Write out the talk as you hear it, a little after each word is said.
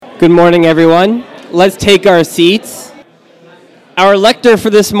Good morning, everyone. Let's take our seats. Our lector for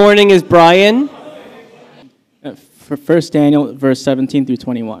this morning is Brian. For 1 Daniel, verse 17 through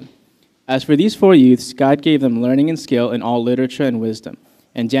 21. As for these four youths, God gave them learning and skill in all literature and wisdom,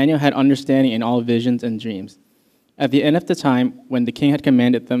 and Daniel had understanding in all visions and dreams. At the end of the time, when the king had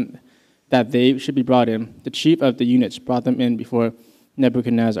commanded them that they should be brought in, the chief of the eunuchs brought them in before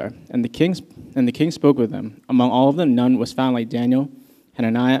Nebuchadnezzar, and the king spoke with them. Among all of them, none was found like Daniel,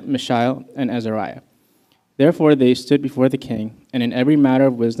 Hananiah, Mishael, and Azariah. Therefore they stood before the king, and in every matter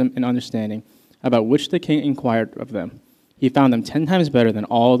of wisdom and understanding, about which the king inquired of them, he found them 10 times better than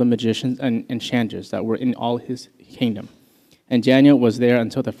all the magicians and enchanters that were in all his kingdom. And Daniel was there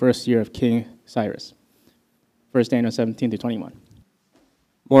until the first year of King Cyrus. 1 Daniel 17 to 21.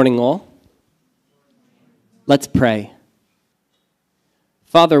 Morning, all. Let's pray.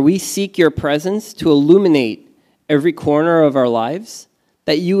 Father, we seek your presence to illuminate every corner of our lives,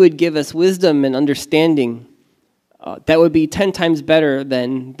 that you would give us wisdom and understanding that would be 10 times better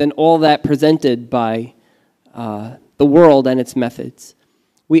than all that presented by the world and its methods.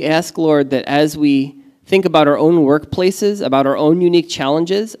 We ask, Lord, that as we think about our own workplaces, about our own unique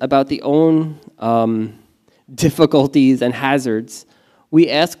challenges, about the own difficulties and hazards, we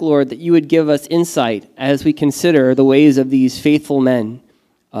ask, Lord, that you would give us insight as we consider the ways of these faithful men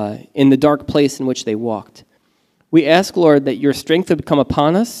in the dark place in which they walked. We ask, Lord, that your strength would come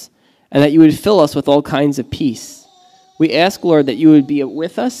upon us and that you would fill us with all kinds of peace. We ask, Lord, that you would be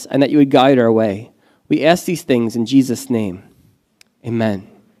with us and that you would guide our way. We ask these things in Jesus' name. Amen.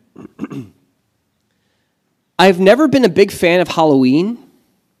 I've never been a big fan of Halloween,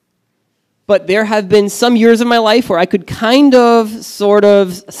 but there have been some years in my life where I could sort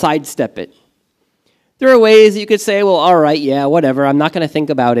of sidestep it. There are ways that you could say, well, all right, yeah, whatever, I'm not going to think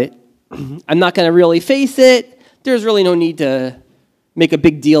about it. I'm not going to really face it. There's really no need to make a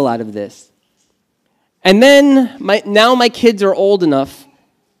big deal out of this. And then now my kids are old enough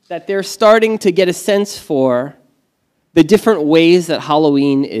that they're starting to get a sense for the different ways that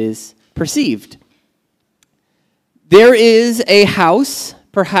Halloween is perceived. There is a house,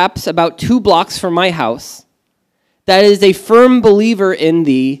 perhaps about 2 blocks from my house, that is a firm believer in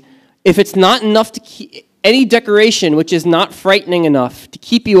if it's not enough to keep any decoration which is not frightening enough to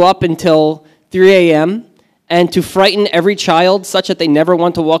keep you up until 3 a.m., and to frighten every child such that they never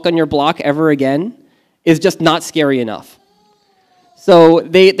want to walk on your block ever again is just not scary enough. So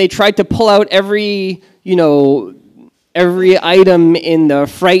they tried to pull out every item in the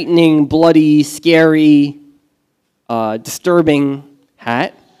frightening, bloody, scary, disturbing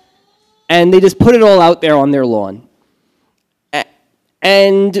hat, and they just put it all out there on their lawn.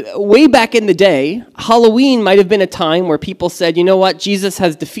 And way back in the day, Halloween might have been a time where people said, you know what, Jesus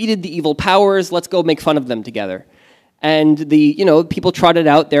has defeated the evil powers, let's go make fun of them together. And people trotted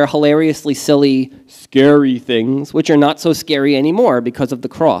out their hilariously silly, scary things, which are not so scary anymore because of the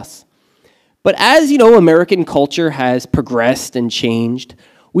cross. But as, American culture has progressed and changed,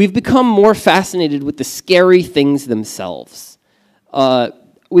 we've become more fascinated with the scary things themselves.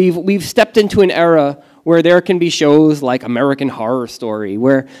 We've stepped into an era where there can be shows like American Horror Story,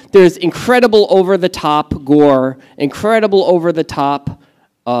 where there's incredible over-the-top gore, incredible over-the-top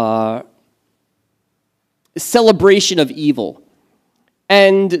celebration of evil.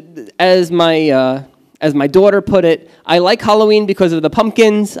 And as my daughter put it, I like Halloween because of the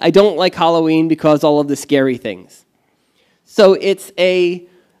pumpkins. I don't like Halloween because all of the scary things. So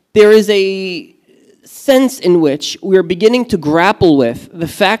there is a sense in which we're beginning to grapple with the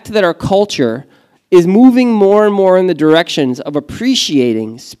fact that our culture is moving more and more in the directions of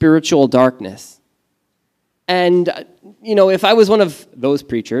appreciating spiritual darkness. And, if I was one of those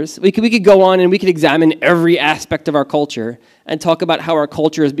preachers, we could go on and we could examine every aspect of our culture and talk about how our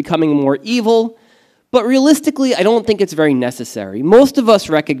culture is becoming more evil, but realistically, I don't think it's very necessary. Most of us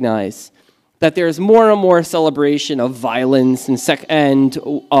recognize that there's more and more celebration of violence and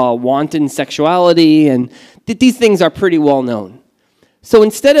wanton sexuality, and that these things are pretty well known. So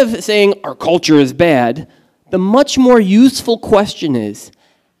instead of saying our culture is bad, the much more useful question is,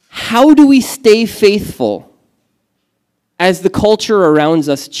 how do we stay faithful as the culture around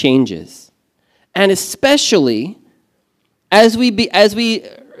us changes? And especially as we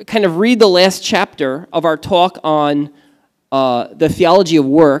kind of read the last chapter of our talk on the theology of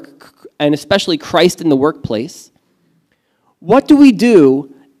work, and especially Christ in the workplace, what do we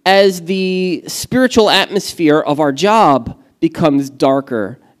do as the spiritual atmosphere of our job becomes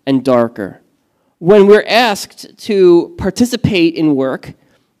darker and darker? When we're asked to participate in work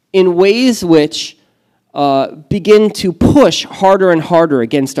in ways which begin to push harder and harder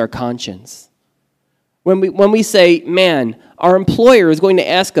against our conscience. When we say, man, our employer is going to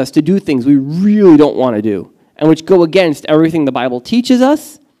ask us to do things we really don't want to do, and which go against everything the Bible teaches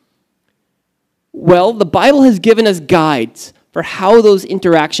us, well, the Bible has given us guides for how those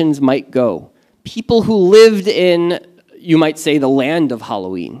interactions might go. People who lived in, you might say, the land of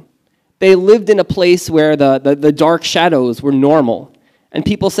Halloween. They lived in a place where the dark shadows were normal. And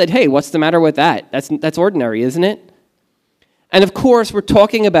people said, hey, what's the matter with that? That's ordinary, isn't it? And of course, we're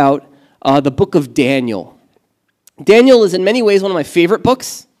talking about the book of Daniel. Daniel is in many ways one of my favorite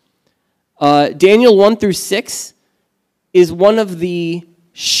books. Daniel 1 through 6 is one of the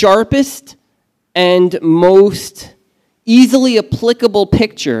sharpest and most easily applicable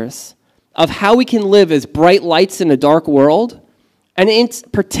pictures of how we can live as bright lights in a dark world. And it's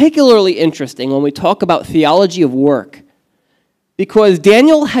particularly interesting when we talk about theology of work, because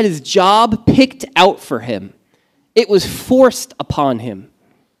Daniel had his job picked out for him. It was forced upon him.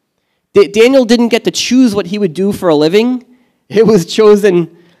 Daniel didn't get to choose what he would do for a living. It was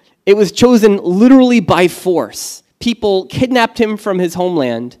chosen literally by force. People kidnapped him from his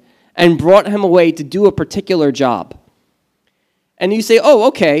homeland and brought him away to do a particular job. And you say, oh,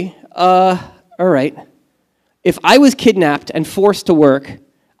 okay, all right. If I was kidnapped and forced to work,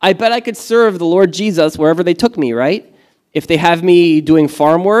 I bet I could serve the Lord Jesus wherever they took me, right? If they have me doing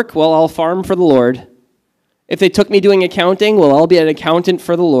farm work, well, I'll farm for the Lord. If they took me doing accounting, well, I'll be an accountant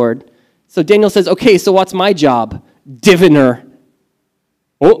for the Lord. So Daniel says, okay, so what's my job? Diviner.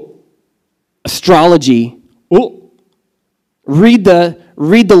 Oh, astrology. Oh, read the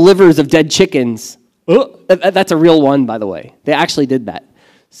livers of dead chickens. Oh, that's a real one, by the way. They actually did that.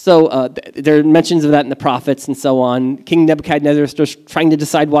 So there are mentions of that in the prophets and so on. King Nebuchadnezzar is just trying to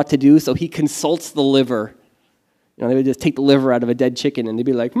decide what to do, so he consults the liver. You know, they would just take the liver out of a dead chicken, and they'd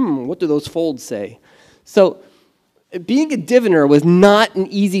be like, what do those folds say? So being a diviner was not an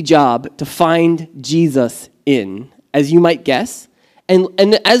easy job to find Jesus in, as you might guess. And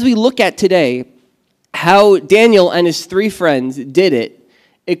as we look at today, how Daniel and his three friends did it,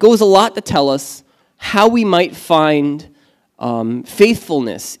 it goes a lot to tell us how we might find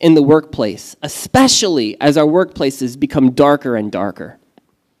faithfulness in the workplace, especially as our workplaces become darker and darker.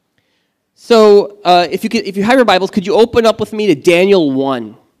 So if you have your Bibles, could you open up with me to Daniel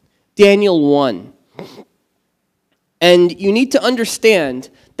 1? Daniel 1. And you need to understand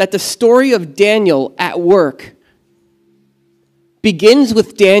that the story of Daniel at work begins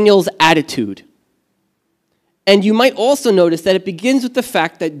with Daniel's attitude. And you might also notice that it begins with the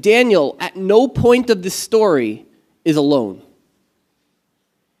fact that Daniel, at no point of the story, is alone.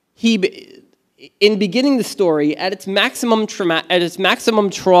 In beginning the story, at its maximum trauma,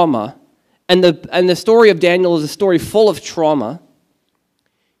 and the story of Daniel is a story full of trauma,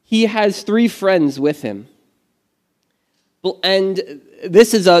 he has three friends with him. And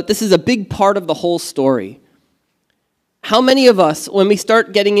this is a big part of the whole story. How many of us, when we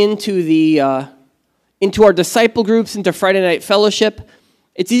start getting into our disciple groups, into Friday night fellowship,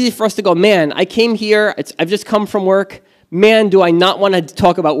 it's easy for us to go, man, I came here, I've just come from work, man, do I not want to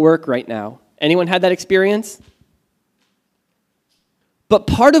talk about work right now? Anyone had that experience? But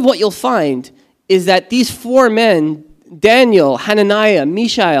part of what you'll find is that these four men, Daniel, Hananiah,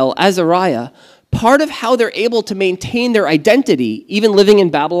 Mishael, Azariah, part of how they're able to maintain their identity, even living in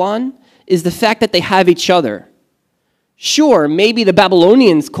Babylon, is the fact that they have each other. Sure, maybe the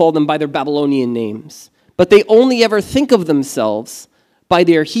Babylonians call them by their Babylonian names, but they only ever think of themselves by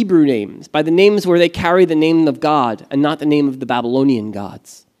their Hebrew names, by the names where they carry the name of God and not the name of the Babylonian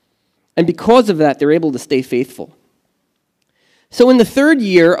gods. And because of that, they're able to stay faithful. So in the 3rd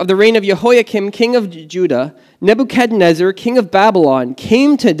year of the reign of Jehoiakim, king of Judah, Nebuchadnezzar, king of Babylon,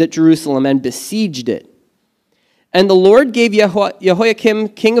 came to Jerusalem and besieged it. And the Lord gave Jehoiakim,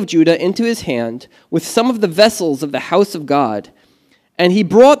 king of Judah, into his hand with some of the vessels of the house of God, and he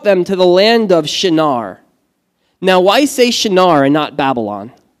brought them to the land of Shinar. Now, why say Shinar and not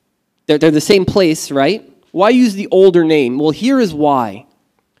Babylon? They're the same place, right? Why use the older name? Well, here is why.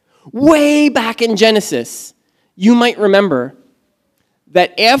 Way back in Genesis, you might remember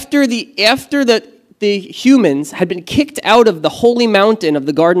that after the humans had been kicked out of the holy mountain of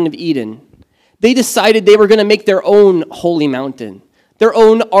the Garden of Eden, they decided they were going to make their own holy mountain, their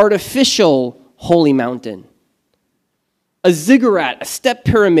own artificial holy mountain. A ziggurat, a step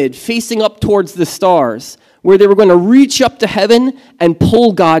pyramid facing up towards the stars, where they were going to reach up to heaven and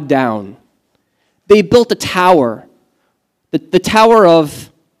pull God down. They built a tower, the Tower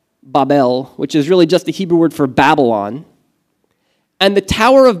of Babel, which is really just the Hebrew word for Babylon. And the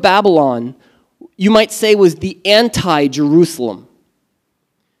Tower of Babylon, you might say, was the anti-Jerusalem.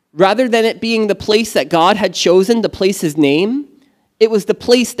 Rather than it being the place that God had chosen to place his name, It was the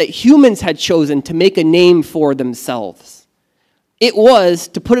place that humans had chosen to make a name for themselves. It was,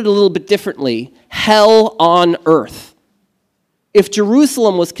 to put it a little bit differently, hell on earth. If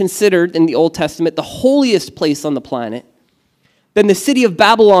Jerusalem was considered in the Old Testament the holiest place on the planet, then the city of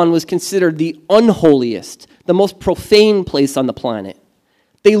Babylon was considered the unholiest, the most profane place on the planet.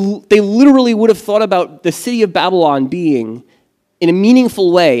 They literally would have thought about the city of Babylon being, in a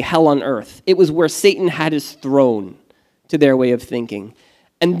meaningful way, hell on earth. It was where Satan had his throne, to their way of thinking.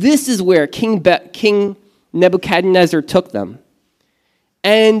 And this is where King Nebuchadnezzar took them.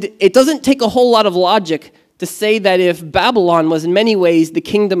 And it doesn't take a whole lot of logic to say that if Babylon was in many ways the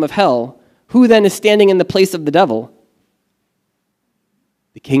kingdom of hell, who then is standing in the place of the devil?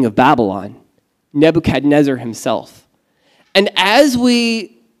 The king of Babylon, Nebuchadnezzar himself. And as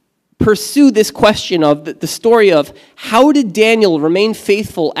we pursue this question of the story of how did Daniel remain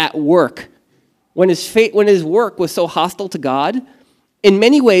faithful at work when his work was so hostile to God, in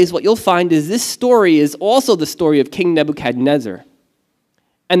many ways what you'll find is this story is also the story of King Nebuchadnezzar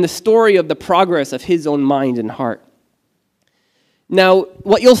and the story of the progress of his own mind and heart. Now,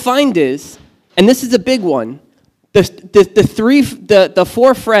 what you'll find is, and this is a big one, the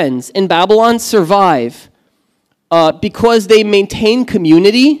four friends in Babylon survive because they maintain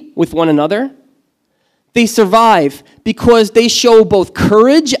community with one another. They survive because they show both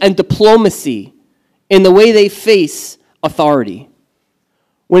courage and diplomacy in the way they face authority.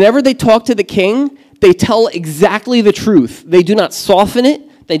 Whenever they talk to the king, they tell exactly the truth. They do not soften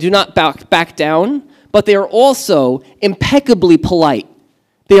it. They do not back down. But they are also impeccably polite.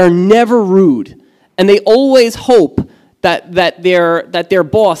 They are never rude. And they always hope that their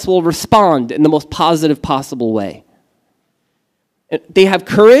boss will respond in the most positive possible way. They have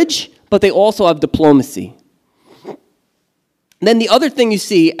courage, but they also have diplomacy. Then the other thing you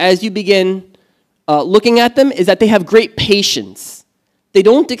see as you begin looking at them is that they have great patience. They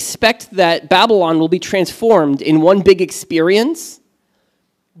don't expect that Babylon will be transformed in one big experience,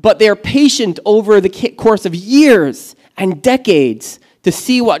 but they're patient over the course of years and decades to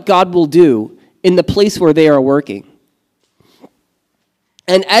see what God will do in the place where they are working.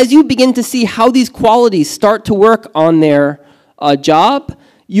 And as you begin to see how these qualities start to work on their job,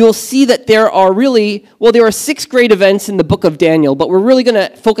 you'll see that there are 6 great events in the book of Daniel, but we're really going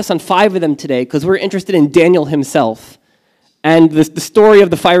to focus on 5 of them today because we're interested in Daniel himself. And the story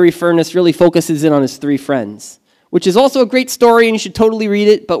of the fiery furnace really focuses in on his 3 friends, which is also a great story, and you should totally read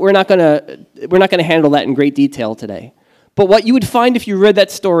it, but we're not going to handle that in great detail today. But what you would find if you read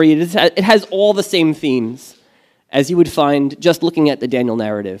that story, it has all the same themes as you would find just looking at the Daniel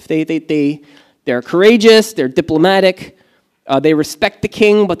narrative. They're courageous, they're diplomatic, they respect the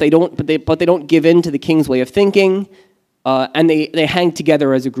king, but they don't give in to the king's way of thinking, and they hang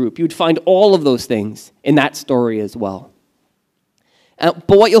together as a group. You would find all of those things in that story as well.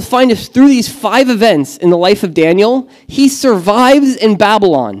 But what you'll find is through these 5 events in the life of Daniel, he survives in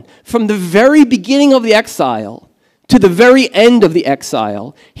Babylon from the very beginning of the exile to the very end of the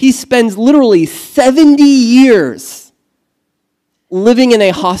exile. He spends literally 70 years living in a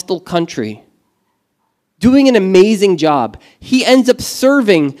hostile country, doing an amazing job. He ends up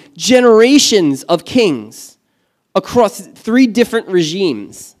serving generations of kings across 3 different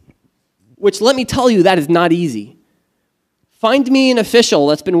regimes, which, let me tell you, that is not easy. Find me an official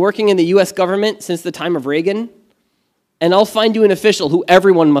that's been working in the U.S. government since the time of Reagan, and I'll find you an official who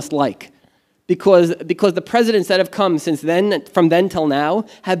everyone must like, because the presidents that have come since then, from then till now,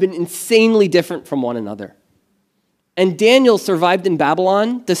 have been insanely different from one another. And Daniel survived in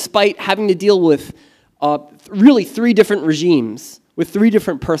Babylon despite having to deal with really 3 different regimes with 3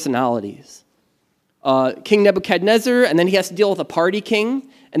 different personalities. King Nebuchadnezzar, and then he has to deal with a party king,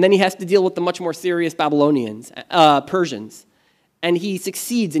 and then he has to deal with the much more serious Babylonians, Persians. And he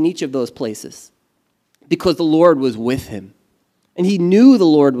succeeds in each of those places because the Lord was with him. And he knew the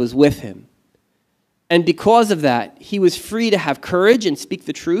Lord was with him. And because of that, he was free to have courage and speak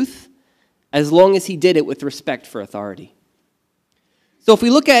the truth as long as he did it with respect for authority. So if we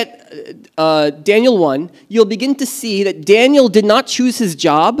look at Daniel 1, you'll begin to see that Daniel did not choose his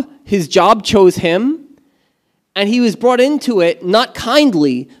job chose him, and he was brought into it not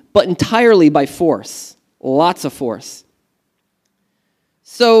kindly, but entirely by force, lots of force.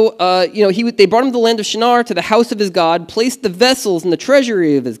 So, they brought him to the land of Shinar, to the house of his God, placed the vessels in the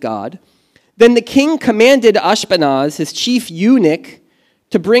treasury of his God. Then the king commanded Ashpenaz, his chief eunuch,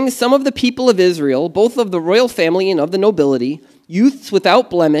 to bring some of the people of Israel, both of the royal family and of the nobility, youths without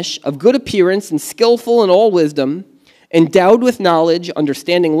blemish, of good appearance and skillful in all wisdom, endowed with knowledge,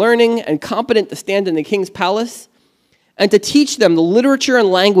 understanding learning, and competent to stand in the king's palace, and to teach them the literature and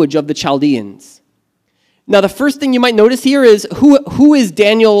language of the Chaldeans. Now, the first thing you might notice here is who is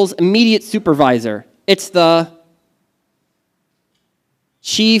Daniel's immediate supervisor? It's the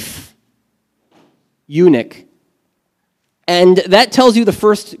chief eunuch. And that tells you the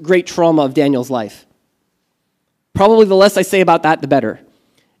first great trauma of Daniel's life. Probably the less I say about that, the better.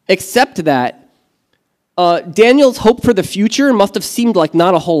 Except that Daniel's hope for the future must have seemed like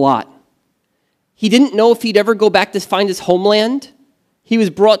not a whole lot. He didn't know if he'd ever go back to find his homeland. He was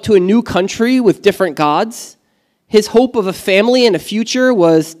brought to a new country with different gods. His hope of a family and a future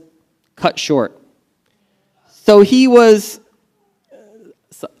was cut short. So he was,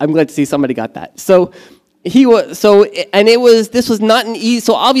 I'm glad to see somebody got that. This was not an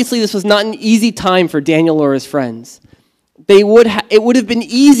easy time for Daniel or his friends. It would have been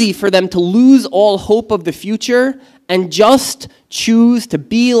easy for them to lose all hope of the future and just choose to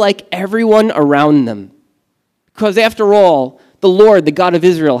be like everyone around them. Because after all, the Lord, the God of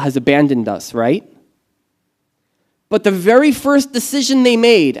Israel, has abandoned us, right? But the very first decision they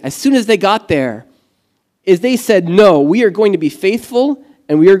made, as soon as they got there, is they said, no, we are going to be faithful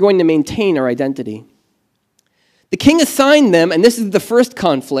and we are going to maintain our identity. The king assigned them, and this is the first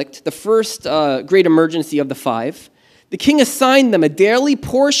conflict, the first great emergency of the 5. The king assigned them a daily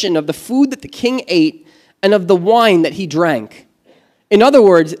portion of the food that the king ate and of the wine that he drank. In other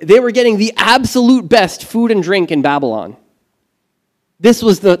words, they were getting the absolute best food and drink in Babylon. This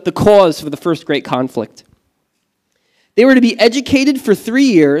was the cause for the first great conflict. They were to be educated for 3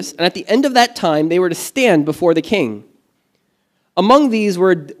 years, and at the end of that time, they were to stand before the king. Among these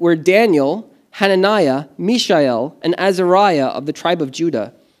were Daniel, Hananiah, Mishael, and Azariah of the tribe of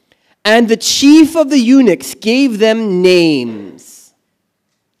Judah. And the chief of the eunuchs gave them names.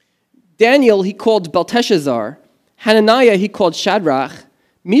 Daniel he called Belteshazzar, Hananiah he called Shadrach,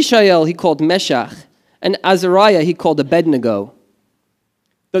 Mishael he called Meshach, and Azariah he called Abednego.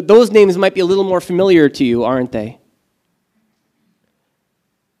 Those names might be a little more familiar to you, aren't they?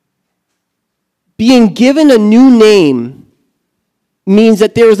 Being given a new name means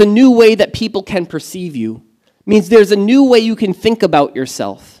that there is a new way that people can perceive you. Means there's a new way you can think about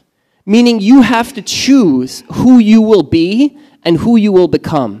yourself. Meaning you have to choose who you will be and who you will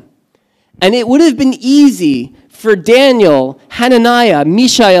become. And it would have been easy for Daniel, Hananiah,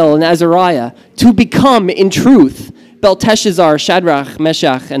 Mishael, and Azariah to become, in truth, Belteshazzar, Shadrach,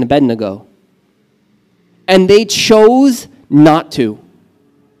 Meshach, and Abednego. And they chose not to.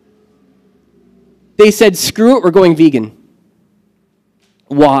 They said, screw it, we're going vegan.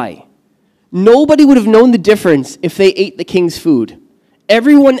 Why? Nobody would have known the difference if they ate the king's food.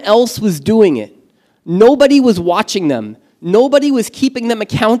 Everyone else was doing it. Nobody was watching them. Nobody was keeping them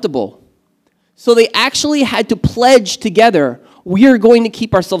accountable. So they actually had to pledge together, we are going to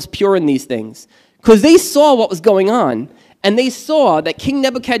keep ourselves pure in these things. Because they saw what was going on, and they saw that King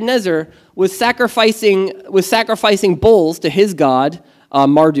Nebuchadnezzar was sacrificing bulls to his god,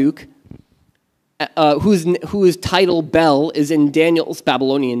 Marduk, whose title Bel is in Daniel's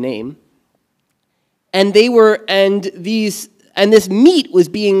Babylonian name. And this meat was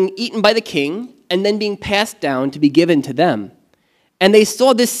being eaten by the king and then being passed down to be given to them. And they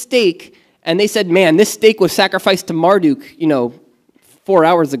saw this steak, and they said, man, this steak was sacrificed to Marduk, 4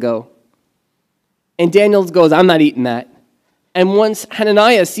 hours ago. And Daniel goes, I'm not eating that. And once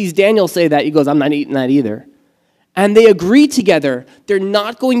Hananiah sees Daniel say that, he goes, I'm not eating that either. And they agree together, they're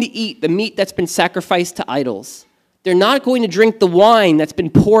not going to eat the meat that's been sacrificed to idols. They're not going to drink the wine that's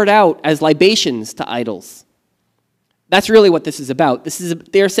been poured out as libations to idols. That's really what this is about.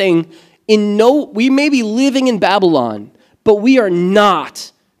 They're saying, we may be living in Babylon, but we are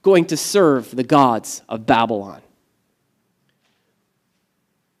not going to serve the gods of Babylon.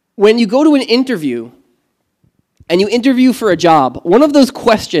 When you go to an interview, and you interview for a job, one of those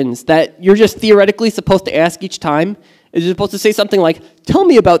questions that you're just theoretically supposed to ask each time is you're supposed to say something like, tell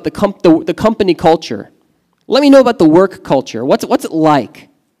me about the company culture. Let me know about the work culture. What's it like?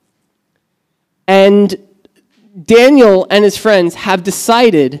 And Daniel and his friends have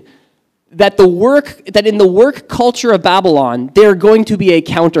decided that in the work culture of Babylon, they're going to be a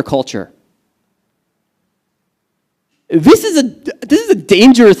counterculture. This is a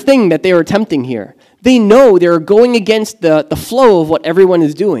dangerous thing that they are attempting here. They know they're going against the flow of what everyone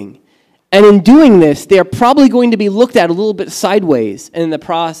is doing. And in doing this, they are probably going to be looked at a little bit sideways in the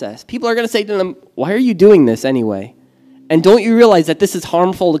process. People are going to say to them, why are you doing this anyway? And don't you realize that this is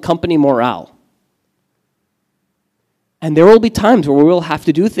harmful to company morale? And there will be times where we will have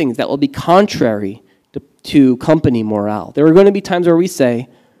to do things that will be contrary to company morale. There are going to be times where we say,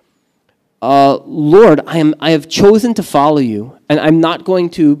 Lord, I have chosen to follow you, and I'm not going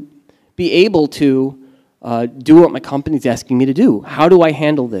to be able to do what my company's asking me to do? How do I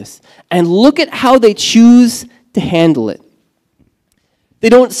handle this? And look at how they choose to handle it. They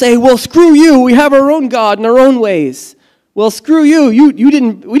don't say, well, screw you, we have our own God and our own ways. Well, screw you, we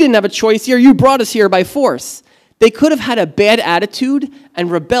didn't have a choice here, you brought us here by force. They could have had a bad attitude and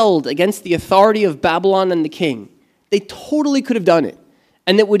rebelled against the authority of Babylon and the king. They totally could have done it.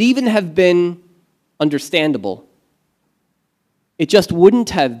 And it would even have been understandable. It just wouldn't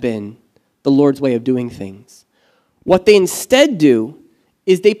have been the Lord's way of doing things. What they instead do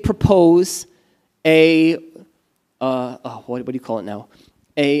is they propose a, what do you call it now?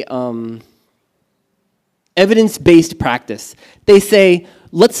 Evidence-based practice. They say,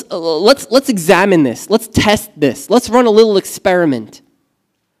 let's examine this. Let's test this. Let's run a little experiment.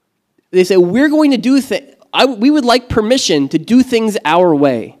 They say, we're going to do things. We would like permission to do things our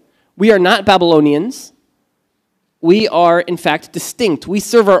way. We are not Babylonians. We are, in fact, distinct. We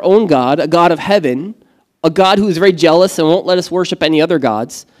serve our own God, a God of heaven, a God who is very jealous and won't let us worship any other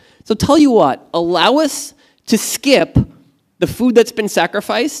gods. So tell you what, allow us to skip the food that's been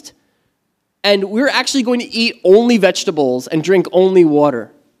sacrificed, and we're actually going to eat only vegetables and drink only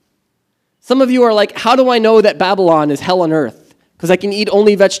water. Some of you are like, how do I know that Babylon is hell on earth? Because I can eat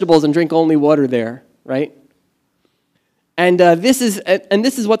only vegetables and drink only water there, right? And this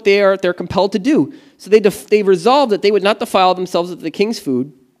is what they're compelled to do. So they resolved that they would not defile themselves with the king's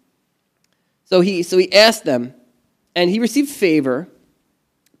food. So he asked them, and he received favor.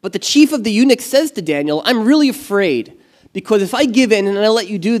 But the chief of the eunuchs says to Daniel, I'm really afraid, because if I give in and I let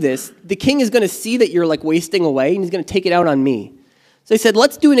you do this, the king is going to see that you're like wasting away, and he's going to take it out on me. So he said,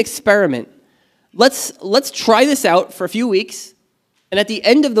 let's do an experiment. Let's try this out for a few weeks, and at the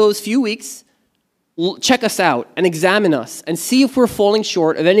end of those few weeks, check us out and examine us and see if we're falling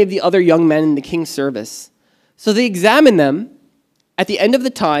short of any of the other young men in the king's service. So they examine them at the end of the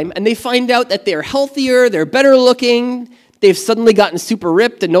time, and they find out that they're healthier, they're better looking, they've suddenly gotten super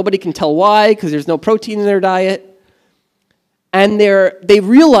ripped, and nobody can tell why because there's no protein in their diet. And they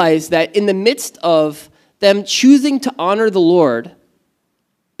realize that in the midst of them choosing to honor the Lord,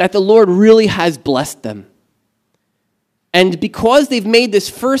 that the Lord really has blessed them. And because they've made this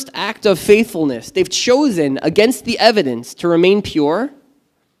first act of faithfulness, they've chosen against the evidence to remain pure,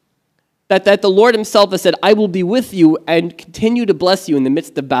 that the Lord himself has said, I will be with you and continue to bless you in the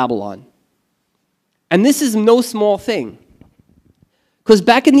midst of Babylon. And this is no small thing. Because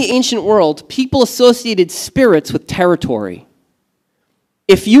back in the ancient world, people associated spirits with territory.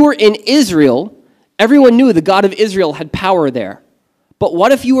 If you were in Israel, everyone knew the God of Israel had power there. But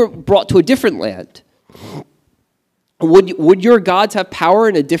what if you were brought to a different land? Would your gods have power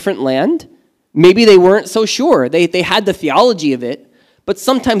in a different land? Maybe they weren't so sure. They had the theology of it, but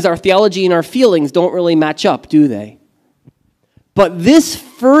sometimes our theology and our feelings don't really match up, do they? But this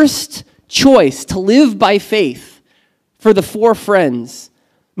first choice to live by faith for the four friends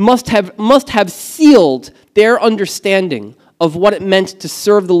must have sealed their understanding of what it meant to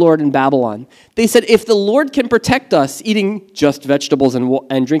serve the Lord in Babylon. They said, if the Lord can protect us eating just vegetables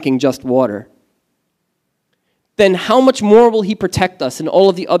and drinking just water, then how much more will he protect us in all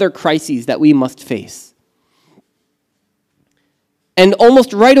of the other crises that we must face? And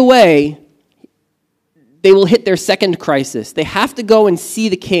almost right away, they will hit their second crisis. They have to go and see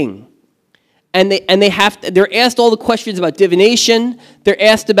the king. And they're asked all the questions about divination. They're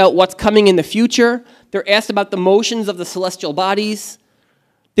asked about what's coming in the future. They're asked about the motions of the celestial bodies.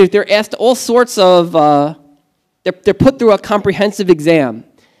 They're asked all sorts of, they're put through a comprehensive exam.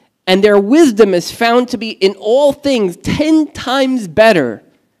 And their wisdom is found to be in all things 10 times better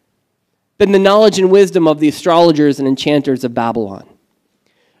than the knowledge and wisdom of the astrologers and enchanters of Babylon.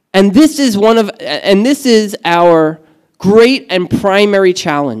 And this is our great and primary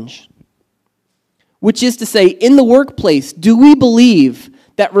challenge, which is to say, in the workplace, do we believe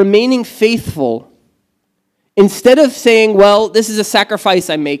that remaining faithful, instead of saying, well, this is a sacrifice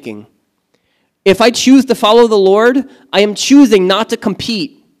I'm making, if I choose to follow the Lord, I am choosing not to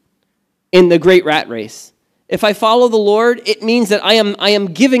compete in the great rat race. If I follow the Lord, it means that I am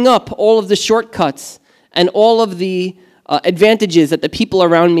giving up all of the shortcuts and all of the advantages that the people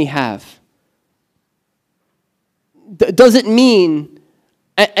around me have. Does it mean,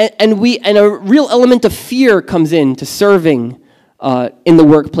 and a real element of fear comes into serving in the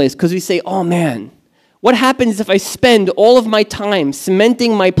workplace, because we say, oh man, what happens if I spend all of my time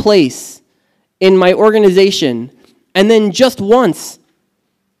cementing my place in my organization, and then just once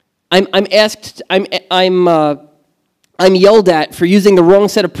I'm yelled at for using the wrong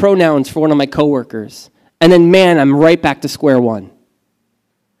set of pronouns for one of my coworkers, and then man, I'm right back to square one.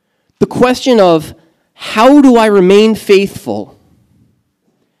 The question of how do I remain faithful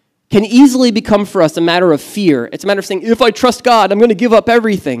can easily become for us a matter of fear. It's a matter of saying, if I trust God, I'm going to give up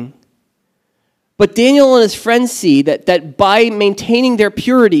everything. But Daniel and his friends see that by maintaining their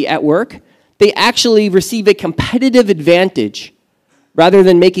purity at work, they actually receive a competitive advantage rather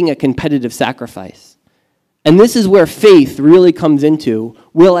than making a competitive sacrifice. And this is where faith really comes into,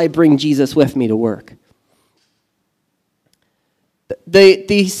 will I bring Jesus with me to work?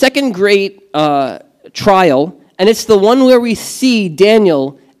 The second great trial, and it's the one where we see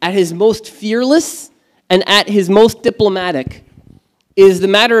Daniel at his most fearless and at his most diplomatic, is the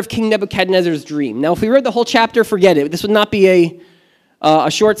matter of King Nebuchadnezzar's dream. Now, if we read the whole chapter, forget it. This would not be a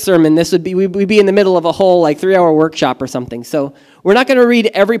short sermon. This would be, we'd be in the middle of a whole 3-hour workshop or something. So we're not going to read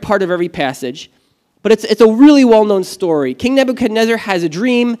every part of every passage, but it's a really well-known story. King Nebuchadnezzar has a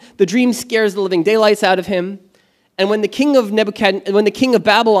dream. The dream scares the living daylights out of him. And when the king of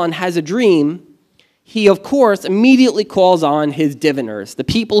Babylon has a dream, he, of course, immediately calls on his diviners, the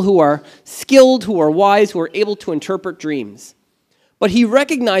people who are skilled, who are wise, who are able to interpret dreams. But he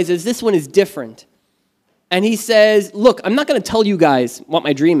recognizes this one is different. And he says, look, I'm not going to tell you guys what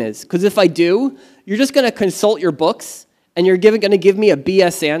my dream is, because if I do, you're just going to consult your books, and you're going to give me a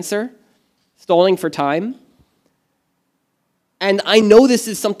BS answer, stalling for time. And I know this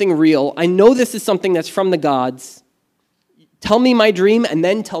is something real. I know this is something that's from the gods. Tell me my dream, and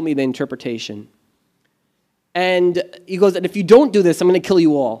then tell me the interpretation. And he goes, and if you don't do this, I'm going to kill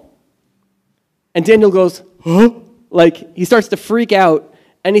you all. And Daniel goes, huh? He starts to freak out.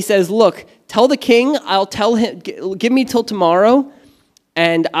 And he says, look, tell the king, I'll tell him, give me till tomorrow,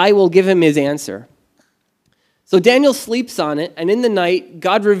 and I will give him his answer. So Daniel sleeps on it, and in the night,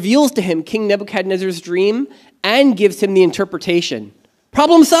 God reveals to him King Nebuchadnezzar's dream and gives him the interpretation.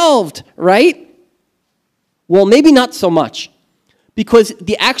 Problem solved, right? Well, maybe not so much, because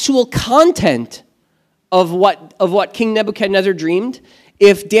the actual content of what King Nebuchadnezzar dreamed,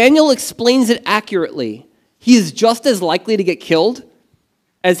 if Daniel explains it accurately, he is just as likely to get killed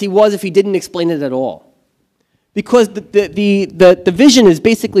as he was if he didn't explain it at all. Because the vision is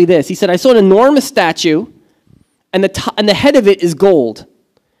basically this. He said, I saw an enormous statue, and the head of it is gold.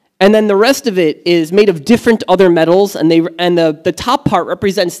 And then the rest of it is made of different other metals, and the top part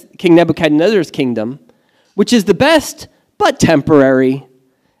represents King Nebuchadnezzar's kingdom, which is the best, but temporary.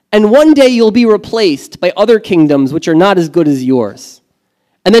 And one day you'll be replaced by other kingdoms which are not as good as yours.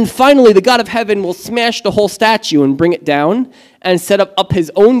 And then finally, the God of heaven will smash the whole statue and bring it down and set up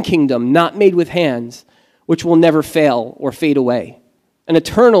his own kingdom, not made with hands, which will never fail or fade away. An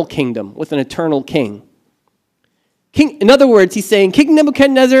eternal kingdom with an eternal king. In other words, he's saying, King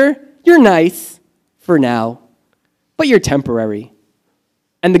Nebuchadnezzar, you're nice for now, but you're temporary.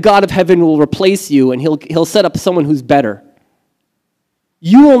 And the God of heaven will replace you, and he'll set up someone who's better.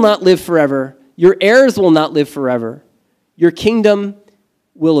 You will not live forever. Your heirs will not live forever. Your kingdom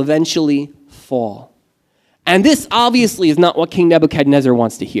will eventually fall. And this obviously is not what King Nebuchadnezzar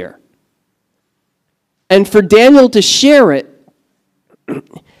wants to hear. And for Daniel to share it,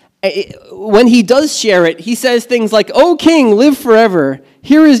 when he does share it, he says things like, "O king, live forever.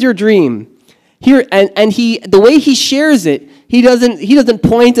 Here is your dream." Here, and the way he shares it, he doesn't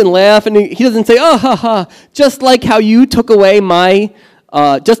point and laugh, and he doesn't say, "Oh, ha, ha," just like how you took away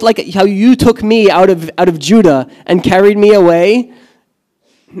just like how you took me out of Judah and carried me away,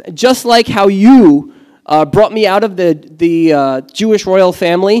 just like how you brought me out of the Jewish royal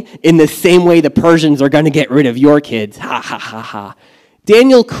family, in the same way the Persians are going to get rid of your kids. Ha, ha, ha, ha.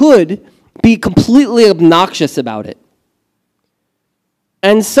 Daniel could be completely obnoxious about it.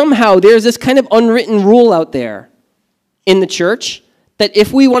 And somehow there's this kind of unwritten rule out there in the church that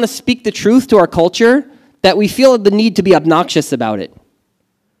if we want to speak the truth to our culture, that we feel the need to be obnoxious about it.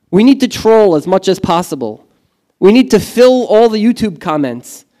 We need to troll as much as possible. We need to fill all the YouTube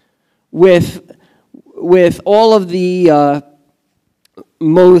comments with all of the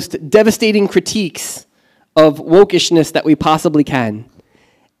most devastating critiques of wokishness that we possibly can.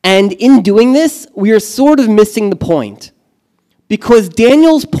 And in doing this, we are sort of missing the point. Because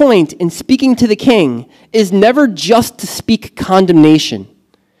Daniel's point in speaking to the king is never just to speak condemnation.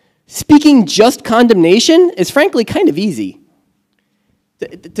 Speaking just condemnation is frankly kind of easy.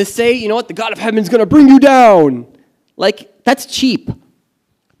 To say, you know what, the God of heaven is going to bring you down. That's cheap.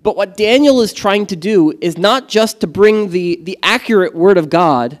 But what Daniel is trying to do is not just to bring the accurate word of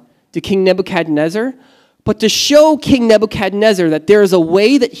God to King Nebuchadnezzar, but to show King Nebuchadnezzar that there is a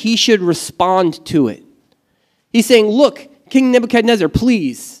way that he should respond to it. He's saying, look, King Nebuchadnezzar,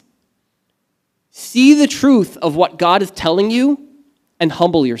 please, see the truth of what God is telling you and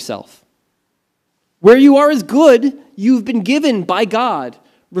humble yourself. Where you are is good. You've been given by God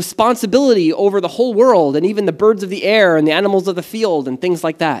responsibility over the whole world and even the birds of the air and the animals of the field and things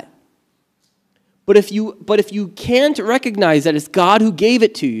like that. But if you can't recognize that it's God who gave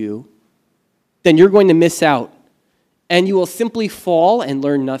it to you, then you're going to miss out, and you will simply fall and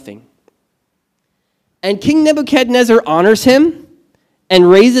learn nothing. And King Nebuchadnezzar honors him and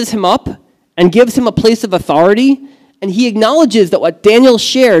raises him up and gives him a place of authority, and he acknowledges that what Daniel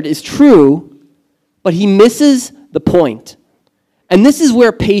shared is true, but he misses the point. And this is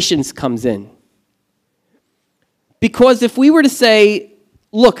where patience comes in. Because if we were to say,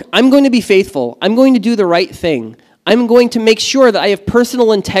 look, I'm going to be faithful, I'm going to do the right thing, I'm going to make sure that I have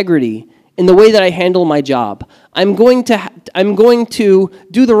personal integrity in the way that I handle my job, I'm going to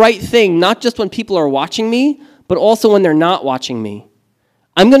do the right thing, not just when people are watching me, but also when they're not watching me.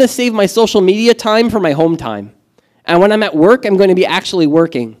 I'm going to save my social media time for my home time. And when I'm at work, I'm going to be actually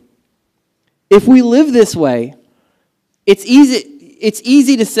working. If we live this way, it's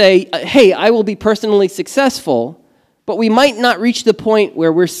easy to say, hey, I will be personally successful, but we might not reach the point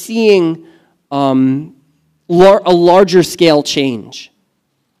where we're seeing a larger scale change.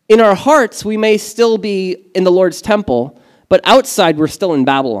 In our hearts, we may still be in the Lord's temple, but outside, we're still in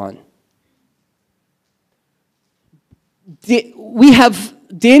Babylon.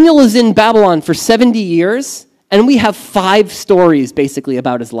 Daniel is in Babylon for 70 years, and we have 5 stories, basically,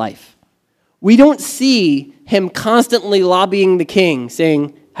 about his life. We don't see him constantly lobbying the king,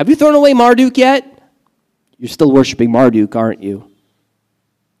 saying, have you thrown away Marduk yet? You're still worshiping Marduk, aren't you?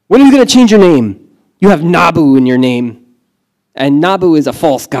 When are you going to change your name? You have Nabu in your name. And Nabu is a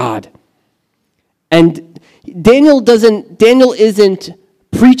false god. And Daniel isn't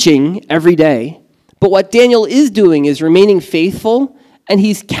preaching every day, but what Daniel is doing is remaining faithful, and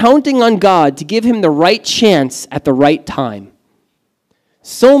he's counting on God to give him the right chance at the right time.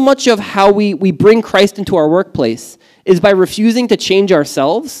 So much of how we bring Christ into our workplace is by refusing to change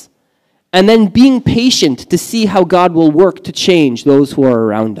ourselves and then being patient to see how God will work to change those who are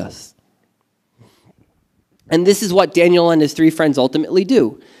around us. And this is what Daniel and his 3 friends ultimately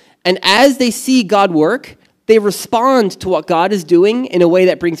do. And as they see God work, they respond to what God is doing in a way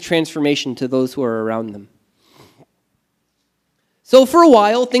that brings transformation to those who are around them. So for a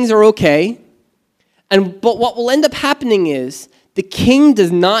while, things are okay. But what will end up happening is the king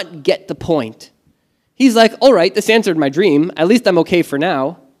does not get the point. He's like, all right, this answered my dream. At least I'm okay for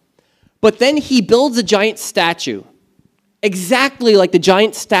now. But then he builds a giant statue, exactly like the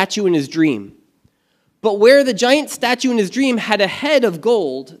giant statue in his dream. But where the giant statue in his dream had a head of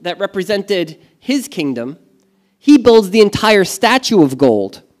gold that represented his kingdom, he builds the entire statue of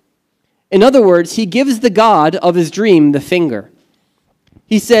gold. In other words, he gives the god of his dream the finger.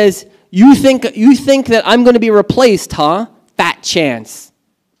 He says, you think that I'm going to be replaced, huh? Fat chance.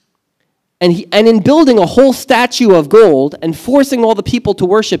 And in building a whole statue of gold and forcing all the people to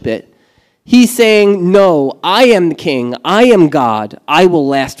worship it, he's saying, no, I am the king, I am God, I will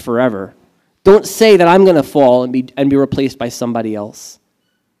last forever. Don't say that I'm going to fall and be replaced by somebody else.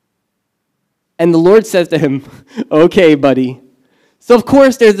 And the Lord says to him, okay, buddy. So, of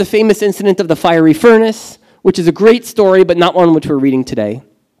course, there's the famous incident of the fiery furnace, which is a great story, but not one which we're reading today.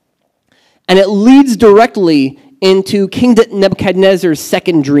 And it leads directly into King Nebuchadnezzar's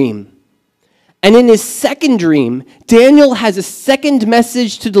second dream. And in his second dream, Daniel has a second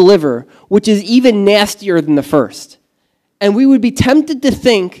message to deliver, which is even nastier than the first. And we would be tempted to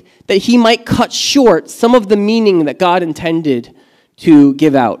think that he might cut short some of the meaning that God intended to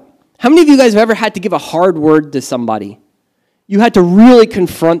give out. How many of you guys have ever had to give a hard word to somebody? You had to really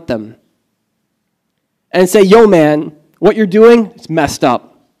confront them and say, yo, man, what you're doing is messed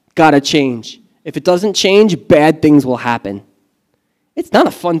up. Gotta change. If it doesn't change, bad things will happen. It's not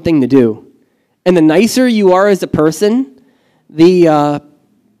a fun thing to do. And the nicer you are as a person, the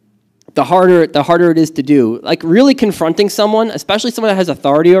harder it is to do. Like really confronting someone, especially someone that has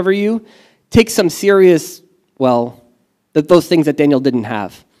authority over you, takes some serious, those things that Daniel didn't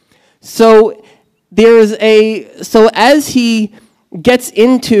have. So as he gets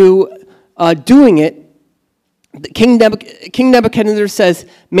into doing it, King Nebuchadnezzar says,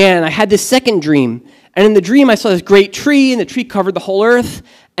 man, I had this second dream. And in the dream, I saw this great tree, and the tree covered the whole earth,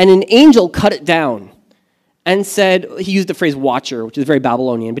 and an angel cut it down and said, he used the phrase watcher, which is very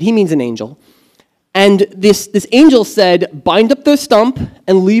Babylonian, but he means an angel. And this angel said, bind up the stump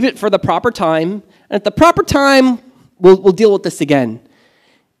and leave it for the proper time. And at the proper time, we'll deal with this again.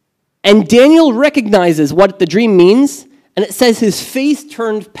 And Daniel recognizes what the dream means, and it says his face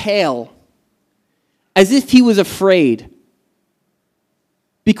turned pale, as if he was afraid,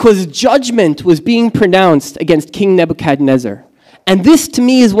 because judgment was being pronounced against King Nebuchadnezzar. And this, to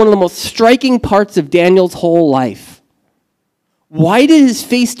me, is one of the most striking parts of Daniel's whole life. Why did his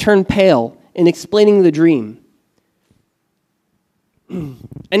face turn pale in explaining the dream?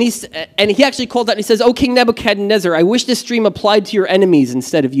 And he actually calls out and he says, "O King Nebuchadnezzar, I wish this dream applied to your enemies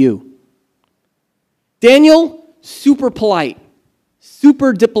instead of you." Daniel, super polite,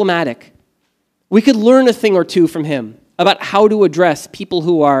 super diplomatic. We could learn a thing or two from him about how to address people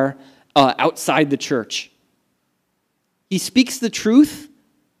who are outside the church. He speaks the truth,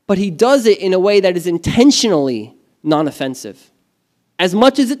 but he does it in a way that is intentionally non-offensive. As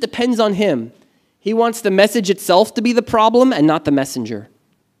much as it depends on him, he wants the message itself to be the problem and not the messenger.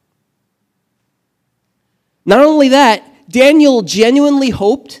 Not only that, Daniel genuinely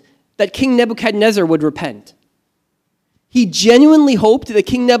hoped that King Nebuchadnezzar would repent. He genuinely hoped that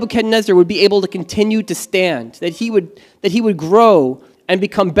King Nebuchadnezzar would be able to continue to stand, that he would grow and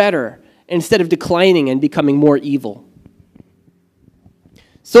become better instead of declining and becoming more evil.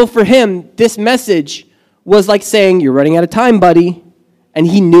 So for him, this message was like saying, "You're running out of time, buddy," and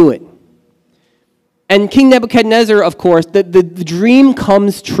he knew it. And King Nebuchadnezzar, of course, the dream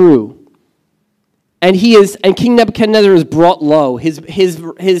comes true. And King Nebuchadnezzar is brought low.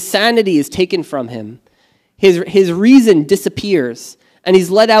 His sanity is taken from him. His reason disappears. And he's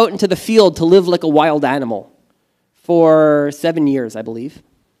led out into the field to live like a wild animal for 7 years, I believe.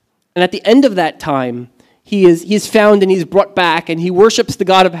 And at the end of that time, he's found and he's brought back, and he worships the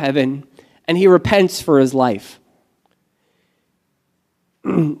God of heaven, and he repents for his life.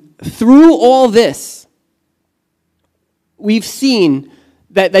 Through all this, we've seen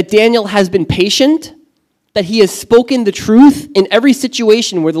that Daniel has been patient, that he has spoken the truth in every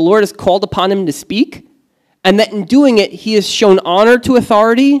situation where the Lord has called upon him to speak, and that in doing it, he has shown honor to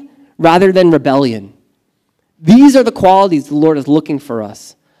authority rather than rebellion. These are the qualities the Lord is looking for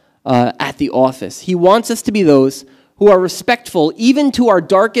us at the office. He wants us to be those who are respectful even to our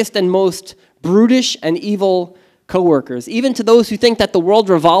darkest and most brutish and evil coworkers, even to those who think that the world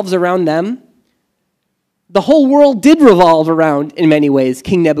revolves around them. The whole world did revolve around, in many ways,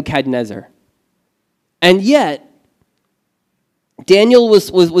 King Nebuchadnezzar. And yet, Daniel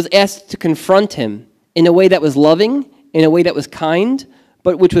was asked to confront him in a way that was loving, in a way that was kind,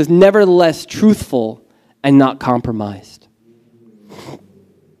 but which was nevertheless truthful and not compromised.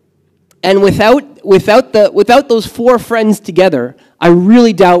 And without those four friends together, I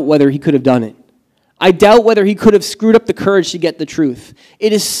really doubt whether he could have done it. I doubt whether he could have screwed up the courage to get the truth.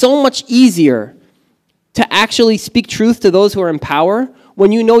 It is so much easier to actually speak truth to those who are in power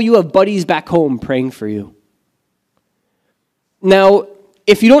when you know you have buddies back home praying for you. Now,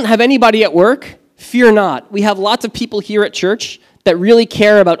 if you don't have anybody at work, fear not. We have lots of people here at church that really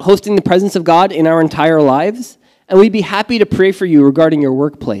care about hosting the presence of God in our entire lives, and we'd be happy to pray for you regarding your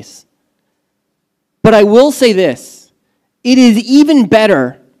workplace. But I will say this, it is even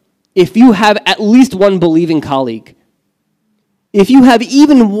better if you have at least one believing colleague. If you have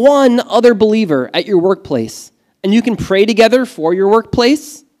even one other believer at your workplace, and you can pray together for your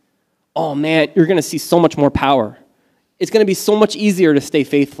workplace, oh man, you're going to see so much more power. It's going to be so much easier to stay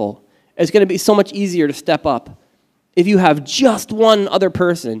faithful. It's going to be so much easier to step up if you have just one other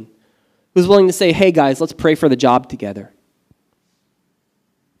person who's willing to say, "Hey guys, let's pray for the job together."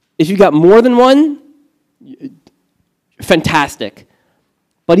 If you got more than one, fantastic.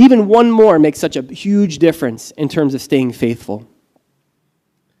 But even one more makes such a huge difference in terms of staying faithful.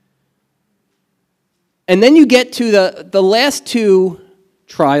 And then you get to the last two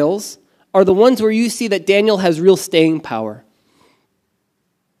trials are the ones where you see that Daniel has real staying power.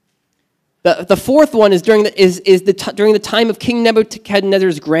 The fourth one is during the time of King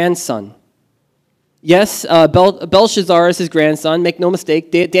Nebuchadnezzar's grandson. Yes, Belshazzar is his grandson. Make no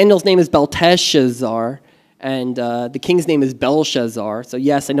mistake. Daniel's name is Belteshazzar, and the king's name is Belshazzar. So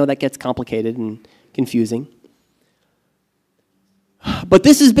yes, I know that gets complicated and confusing. But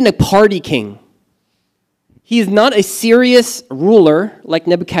this has been a party king. He is not a serious ruler like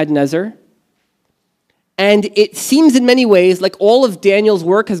Nebuchadnezzar. And it seems in many ways like all of Daniel's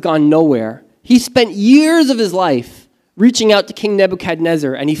work has gone nowhere. He spent years of his life reaching out to King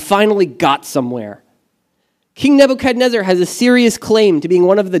Nebuchadnezzar, and he finally got somewhere. King Nebuchadnezzar has a serious claim to being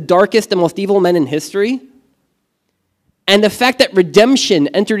one of the darkest and most evil men in history. And the fact that redemption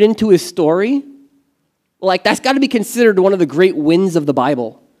entered into his story, like that's got to be considered one of the great wins of the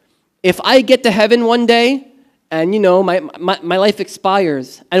Bible. If I get to heaven one day, and, my life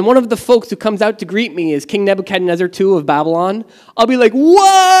expires, and one of the folks who comes out to greet me is King Nebuchadnezzar II of Babylon, I'll be like,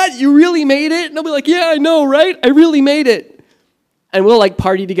 "What? You really made it?" And I'll be like, "Yeah, I know, right? I really made it." And we'll,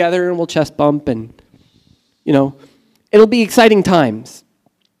 party together, and we'll chest bump, and, it'll be exciting times.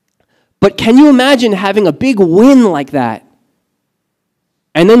 But can you imagine having a big win like that?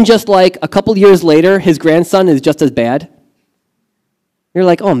 And then just, a couple years later, his grandson is just as bad? You're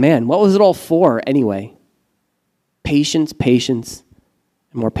like, oh, man, what was it all for anyway? Patience, patience,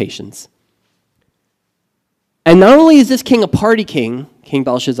 and more patience. And not only is this king a party king, King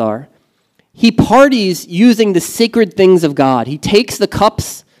Belshazzar, he parties using the sacred things of God. He takes the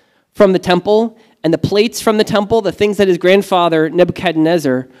cups from the temple and the plates from the temple, the things that his grandfather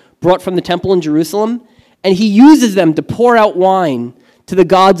Nebuchadnezzar brought from the temple in Jerusalem, and he uses them to pour out wine to the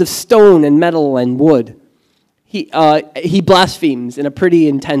gods of stone and metal and wood. He blasphemes in a pretty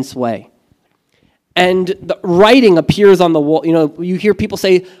intense way. And the writing appears on the wall. You know, you hear people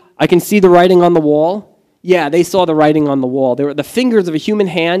say, I can see the writing on the wall. Yeah, they saw the writing on the wall. The fingers of a human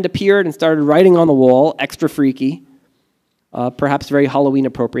hand appeared and started writing on the wall, extra freaky, perhaps very Halloween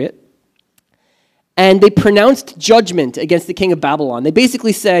appropriate. And they pronounced judgment against the king of Babylon. They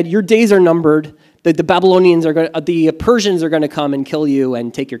basically said, your days are numbered. The the Persians are going to come and kill you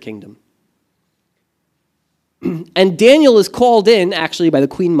and take your kingdom. And Daniel is called in, actually, by the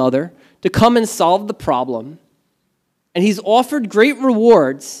queen mother to come and solve the problem. And he's offered great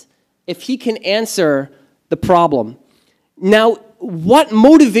rewards if he can answer the problem. Now, what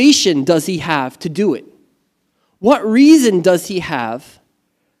motivation does he have to do it? What reason does he have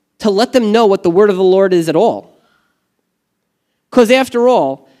to let them know what the word of the Lord is at all? Because after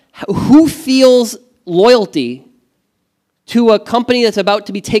all, who feels loyalty to a company that's about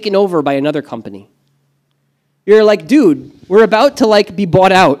to be taken over by another company? You're like, dude, we're about to be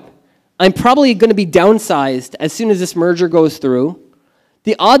bought out. I'm probably going to be downsized as soon as this merger goes through.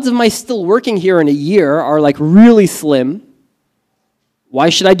 The odds of my still working here in a year are really slim. Why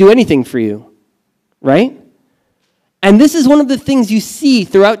should I do anything for you? Right? And this is one of the things you see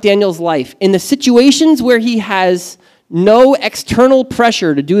throughout Daniel's life. In the situations where he has no external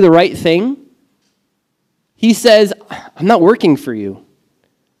pressure to do the right thing, he says, I'm not working for you.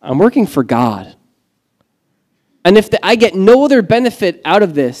 I'm working for God. And if I get no other benefit out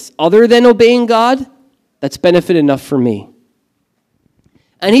of this other than obeying God, that's benefit enough for me.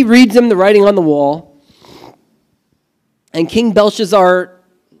 And he reads him the writing on the wall, and King Belshazzar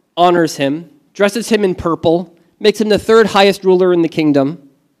honors him, dresses him in purple, makes him the third highest ruler in the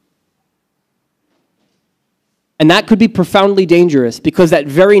kingdom. And that could be profoundly dangerous because that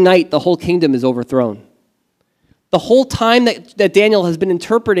very night the whole kingdom is overthrown. The whole time that Daniel has been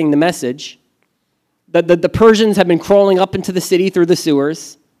interpreting the message, the Persians have been crawling up into the city through the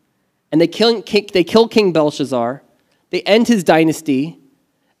sewers, and they kill King Belshazzar, they end his dynasty,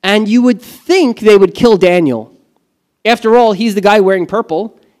 and you would think they would kill Daniel. After all, he's the guy wearing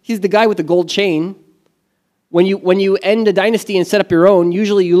purple. He's the guy with the gold chain. When you end a dynasty and set up your own,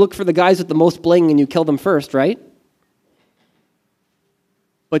 usually you look for the guys with the most bling and you kill them first, right?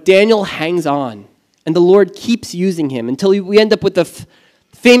 But Daniel hangs on, and the Lord keeps using him until we end up with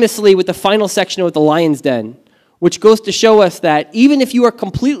famously with the final section with the lion's den, which goes to show us that even if you are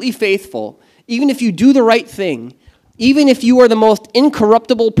completely faithful, even if you do the right thing, even if you are the most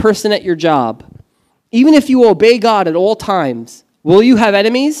incorruptible person at your job, even if you obey God at all times, will you have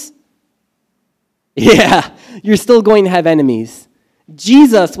enemies? Yeah, you're still going to have enemies.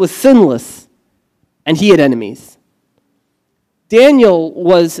 Jesus was sinless, and he had enemies. Daniel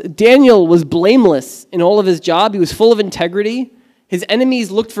was blameless in all of his job. He was full of integrity. His enemies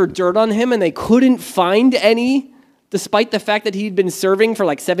looked for dirt on him, and they couldn't find any, despite the fact that he'd been serving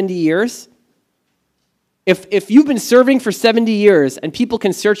for 70 years. If you've been serving for 70 years and people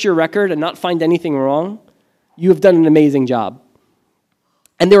can search your record and not find anything wrong, you have done an amazing job.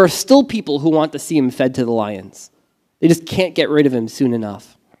 And there are still people who want to see him fed to the lions. They just can't get rid of him soon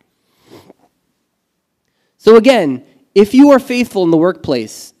enough. So again, if you are faithful in the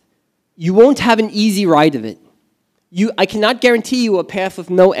workplace, you won't have an easy ride of it. I cannot guarantee you a path with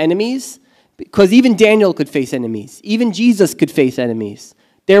no enemies, because even Daniel could face enemies. Even Jesus could face enemies.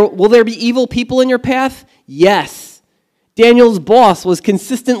 Will there be evil people in your path? Yes. Daniel's boss was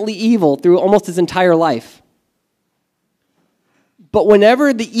consistently evil through almost his entire life. But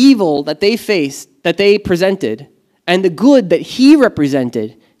whenever the evil that they faced, that they presented, and the good that he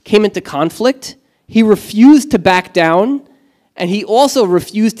represented came into conflict, he refused to back down, and he also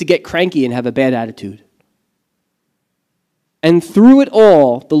refused to get cranky and have a bad attitude. And through it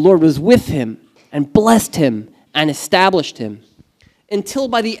all, the Lord was with him and blessed him and established him. Until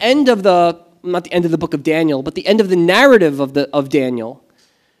by the end of not the end of the book of Daniel, but the end of the narrative of Daniel,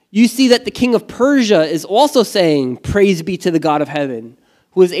 you see that the king of Persia is also saying, praise be to the God of heaven,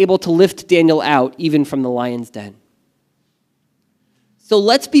 who is able to lift Daniel out even from the lion's den. So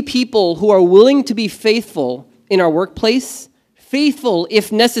let's be people who are willing to be faithful in our workplace, faithful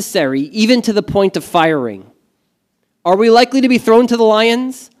if necessary, even to the point of firing. Are we likely to be thrown to the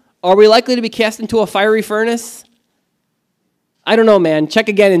lions? Are we likely to be cast into a fiery furnace? I don't know, man. Check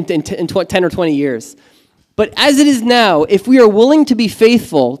again in 10 or 20 years. But as it is now, if we are willing to be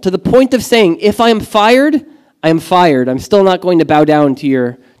faithful to the point of saying, if I am fired, I am fired. I'm still not going to bow down to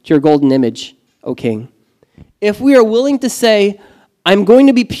your golden image, O king. If we are willing to say, I'm going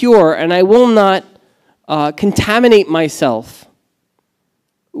to be pure and I will not contaminate myself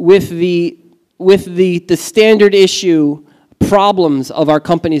with the standard issue problems of our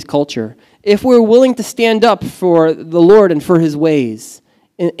company's culture, if we're willing to stand up for the Lord and for his ways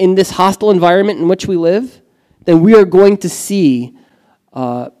in this hostile environment in which we live, then we are going to see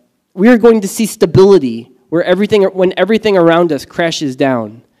stability when everything around us crashes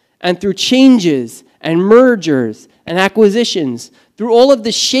down. And through changes and mergers and acquisitions, through all of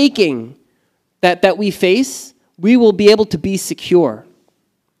the shaking that we face, we will be able to be secure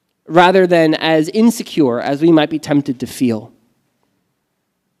rather than as insecure as we might be tempted to feel.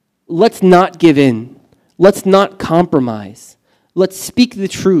 Let's not give in. Let's not compromise. Let's speak the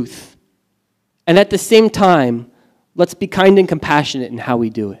truth. And at the same time, let's be kind and compassionate in how we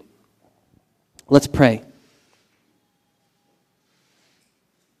do it. Let's pray.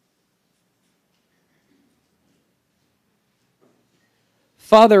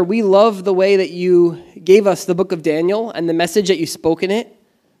 Father, we love the way that you gave us the book of Daniel and the message that you spoke in it.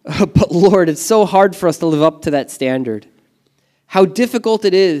 But Lord, it's so hard for us to live up to that standard. How difficult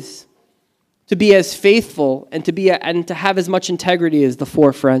it is to be as faithful and to have as much integrity as the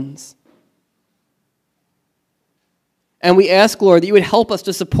four friends. And we ask, Lord, that you would help us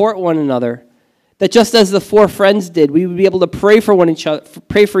to support one another. That just as the four friends did, we would be able to pray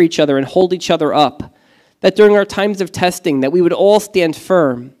for each other and hold each other up. That during our times of testing, that we would all stand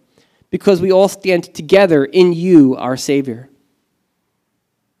firm because we all stand together in you, our Savior.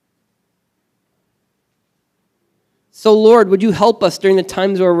 So, Lord, would you help us during the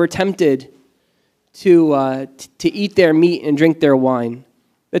times where we're tempted to eat their meat and drink their wine?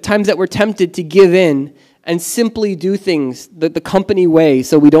 The times that we're tempted to give in and simply do things the company way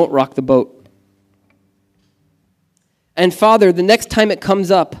so we don't rock the boat. And Father, the next time it comes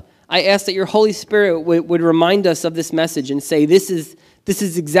up, I ask that your Holy Spirit would remind us of this message and say, this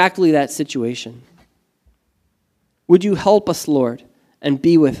is exactly that situation. Would you help us, Lord, and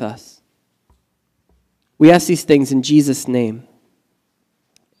be with us? We ask these things in Jesus' name.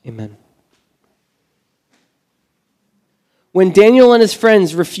 Amen. When Daniel and his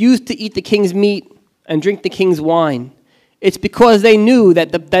friends refused to eat the king's meat and drink the king's wine, it's because they knew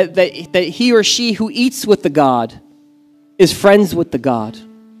that he or she who eats with the God is friends with the God.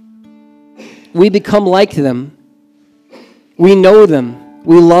 We become like them. We know them.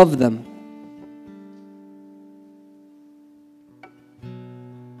 We love them.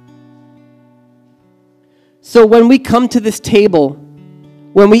 So when we come to this table,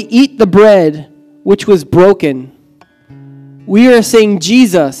 when we eat the bread which was broken, we are saying,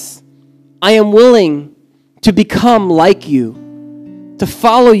 Jesus, I am willing to become like you, to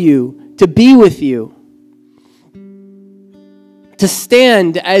follow you, to be with you, to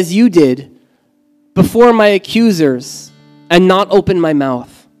stand as you did before my accusers and not open my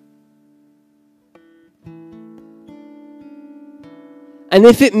mouth. And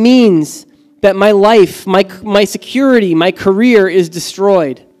if it means that my life, my security, my career is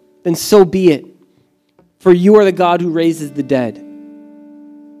destroyed, then so be it. For you are the God who raises the dead.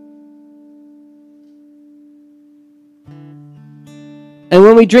 And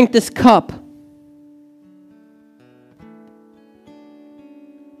when we drink this cup,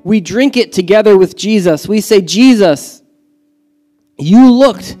 we drink it together with Jesus. We say, Jesus, you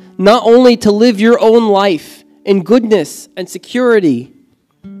looked not only to live your own life in goodness and security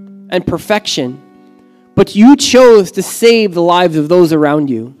and perfection, but you chose to save the lives of those around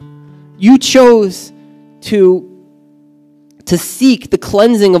you. You chose to seek the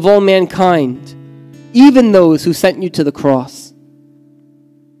cleansing of all mankind, even those who sent you to the cross.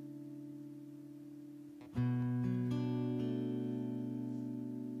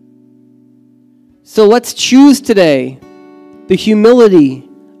 So let's choose today the humility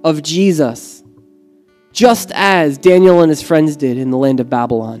of Jesus, just as Daniel and his friends did in the land of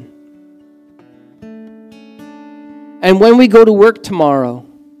Babylon. And when we go to work tomorrow,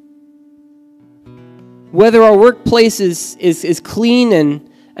 whether our workplace is clean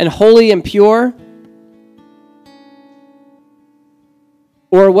and holy and pure,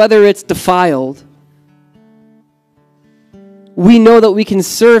 or whether it's defiled, we know that we can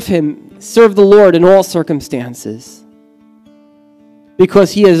serve the Lord in all circumstances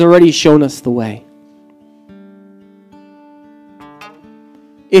because he has already shown us the way.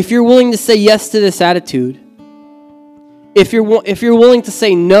 If you're willing to say yes to this attitude, if you're willing to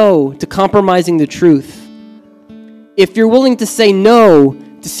say no to compromising the truth, if you're willing to say no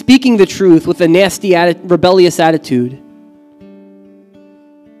to speaking the truth with a nasty, rebellious attitude.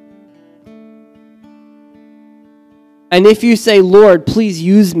 And if you say, Lord, please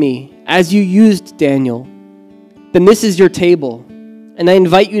use me as you used Daniel, then this is your table. And I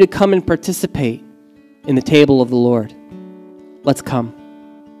invite you to come and participate in the table of the Lord. Let's come.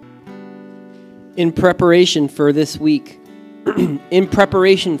 In preparation for this week, in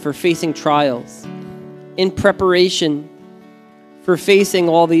preparation for facing trials, in preparation for facing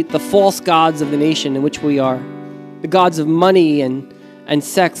all the false gods of the nation in which we are, the gods of money and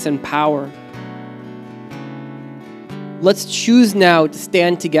sex and power. Let's choose now to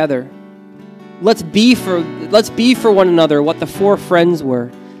stand together. Let's be for one another what the four friends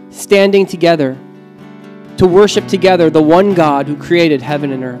were, standing together to worship together the one God who created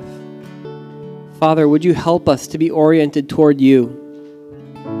heaven and earth. Father, would you help us to be oriented toward you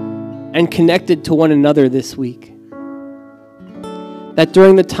and connected to one another this week? That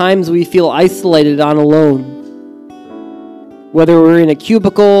during the times we feel isolated and alone, whether we're in a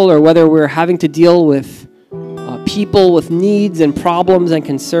cubicle or whether we're having to deal with people with needs and problems and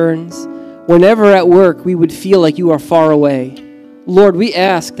concerns, whenever at work we would feel like you are far away, Lord, we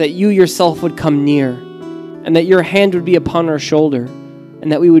ask that you yourself would come near and that your hand would be upon our shoulder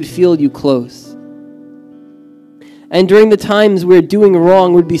and that we would feel you close. And during the times we're doing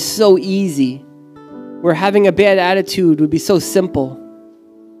wrong would be so easy, where having a bad attitude would be so simple.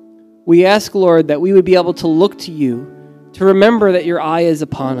 We ask, Lord, that we would be able to look to you, to remember that your eye is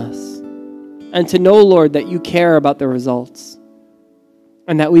upon us, and to know, Lord, that you care about the results,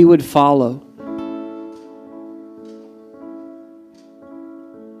 and that we would follow.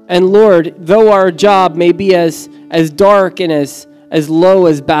 And Lord, though our job may be as dark and as low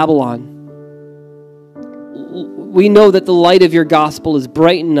as Babylon, we know that the light of your gospel is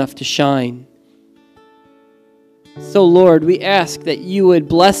bright enough to shine. So, Lord, we ask that you would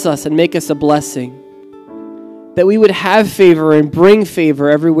bless us and make us a blessing, that we would have favor and bring favor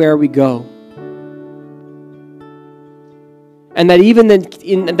everywhere we go. And that even the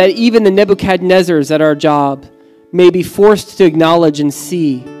Nebuchadnezzars at our job may be forced to acknowledge and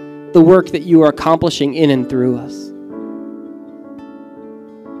see the work that you are accomplishing in and through us.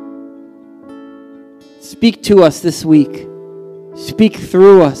 Speak to us this week. Speak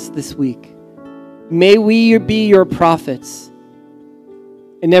through us this week. May we be your prophets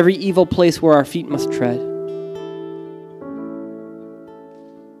in every evil place where our feet must tread.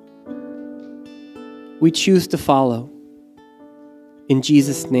 We choose to follow. In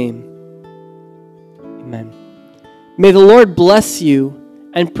Jesus' name, amen. May the Lord bless you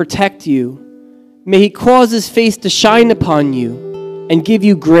and protect you. May he cause his face to shine upon you and give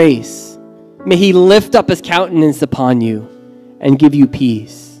you grace. May he lift up his countenance upon you and give you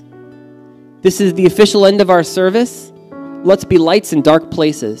peace. This is the official end of our service. Let's be lights in dark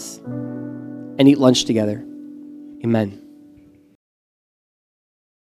places and eat lunch together. Amen.